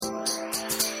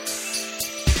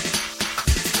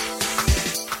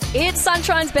It's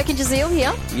Sunshine's Beck and Jazeel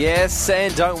here. Yes,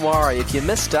 and don't worry, if you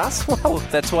missed us, well,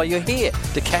 that's why you're here,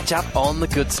 to catch up on the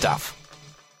good stuff.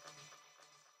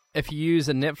 If you use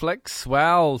a Netflix,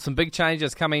 well, some big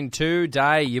changes coming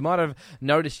today. You might have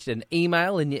noticed an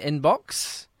email in your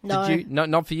inbox. No. Did you? No,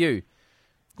 not for you.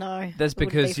 No. That's it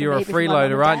wouldn't because be you're a for me, because my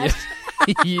freeloader, mum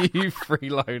aren't you? You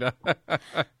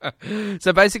freeloader.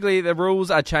 So basically, the rules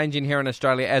are changing here in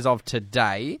Australia as of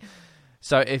today.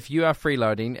 So if you are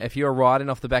freeloading, if you are riding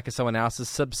off the back of someone else's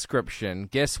subscription,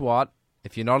 guess what?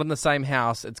 If you're not in the same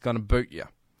house, it's going to boot you.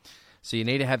 So you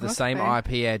need to have the same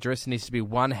IP address. It needs to be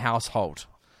one household.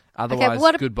 Otherwise,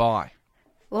 goodbye.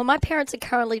 Well, my parents are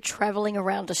currently travelling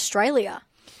around Australia.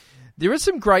 There is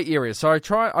some great areas. So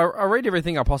I read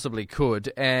everything I possibly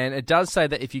could, and it does say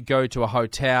that if you go to a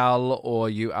hotel or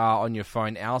you are on your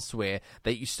phone elsewhere,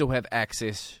 that you still have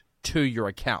access to your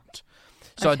account.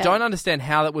 So I don't understand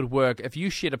how that would work if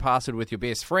you shared a password with your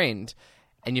best friend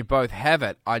and you both have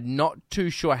it. I'm not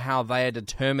too sure how they are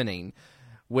determining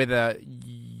whether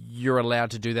you're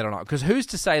allowed to do that or not. Because who's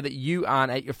to say that you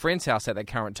aren't at your friend's house at that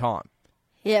current time?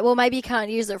 Yeah, well, maybe you can't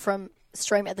use it from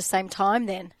stream at the same time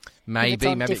then. Maybe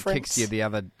it kicks the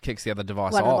other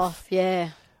device off. Yeah.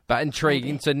 But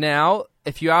intriguing. Maybe. So now,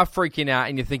 if you are freaking out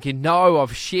and you're thinking, no,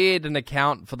 I've shared an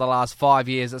account for the last 5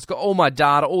 years, it's got all my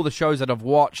data, all the shows that I've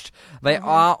watched, they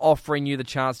are offering you the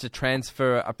chance to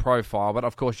transfer a profile, but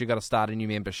of course you've got to start a new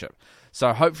membership.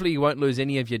 So hopefully you won't lose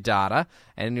any of your data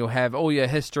and you'll have all your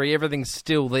history, everything's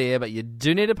still there, but you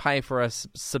do need to pay for a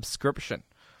subscription.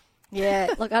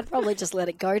 Yeah, look, I'd probably just let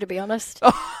it go, to be honest.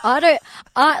 I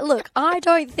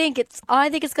think it's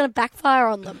going to backfire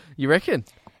on them. You reckon?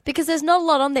 Because there's not a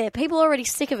lot on there. People are already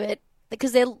sick of it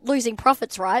because they're losing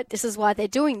profits, right? This is why they're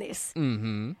doing this.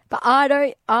 Mm-hmm. But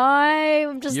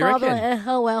I'm just like,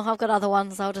 oh well, I've got other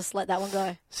ones. I'll just let that one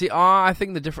go. See, I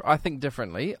think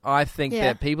differently. I think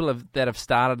that people that have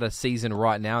started a season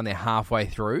right now and they're halfway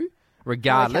through,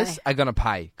 regardless, are going to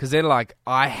pay. Because they're like,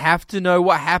 I have to know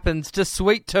what happens to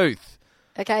Sweet Tooth.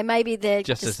 Okay, maybe they're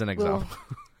just as an example.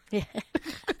 Yeah. I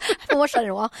haven't watched that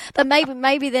in a while. But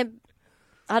maybe they're,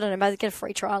 I don't know, maybe get a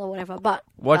free trial or whatever. But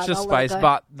watch this space.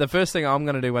 But the first thing I'm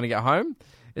going to do when I get home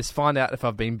is find out if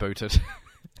I've been booted.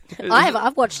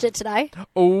 I've watched it today.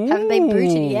 Ooh. Haven't been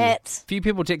booted yet. A few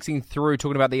people texting through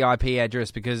talking about the IP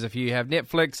address because if you have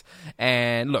Netflix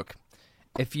and look,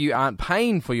 if you aren't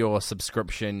paying for your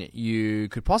subscription, you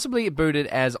could possibly get booted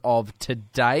as of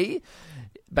today.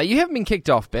 But you haven't been kicked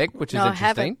off, Beck, which is interesting. I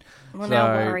haven't. Well, now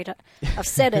I'm worried. I've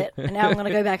said it, and now I'm going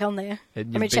to go back on there. Let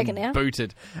me check it now.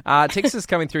 Booted. Text is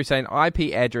coming through saying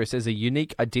IP address is a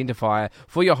unique identifier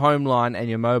for your home line and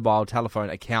your mobile telephone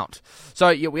account.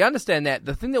 So we understand that.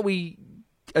 The thing that we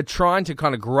are trying to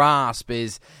kind of grasp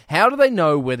is how do they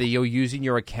know whether you're using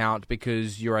your account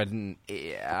because you're at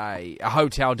a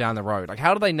hotel down the road? Like,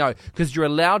 how do they know? Because you're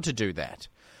allowed to do that.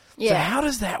 Yeah. So how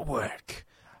does that work?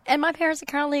 And my parents are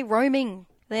currently roaming.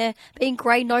 They're being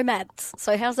grey nomads.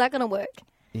 So how's that going to work?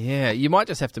 Yeah, you might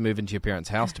just have to move into your parents'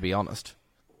 house, to be honest.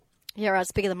 Yeah, right.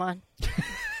 It's bigger than mine.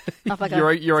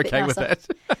 You're okay with that?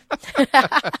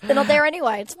 They're not there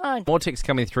anyway. It's fine. More text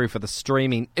coming through for the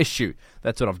streaming issue.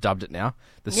 That's what I've dubbed it now.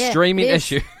 The streaming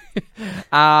issue.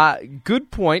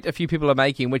 Good point a few people are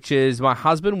making, which is my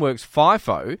husband works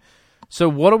FIFO. So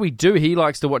what do? He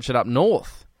likes to watch it up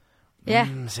north. Yeah,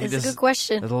 it's a good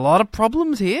question. There's a lot of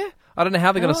problems here. I don't know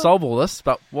how they're going to solve all this,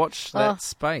 but watch that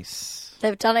space.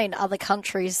 They've done it in other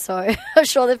countries, so I'm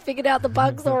sure they've figured out the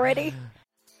bugs already.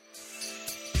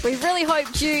 We really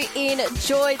hoped you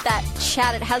enjoyed that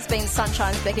chat. It has been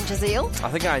Sunshine's Beck and Jazeel. I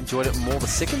think I enjoyed it more the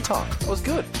second time. It was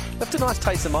good. Left a nice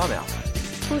taste in my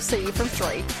mouth. We'll see you from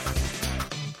 3.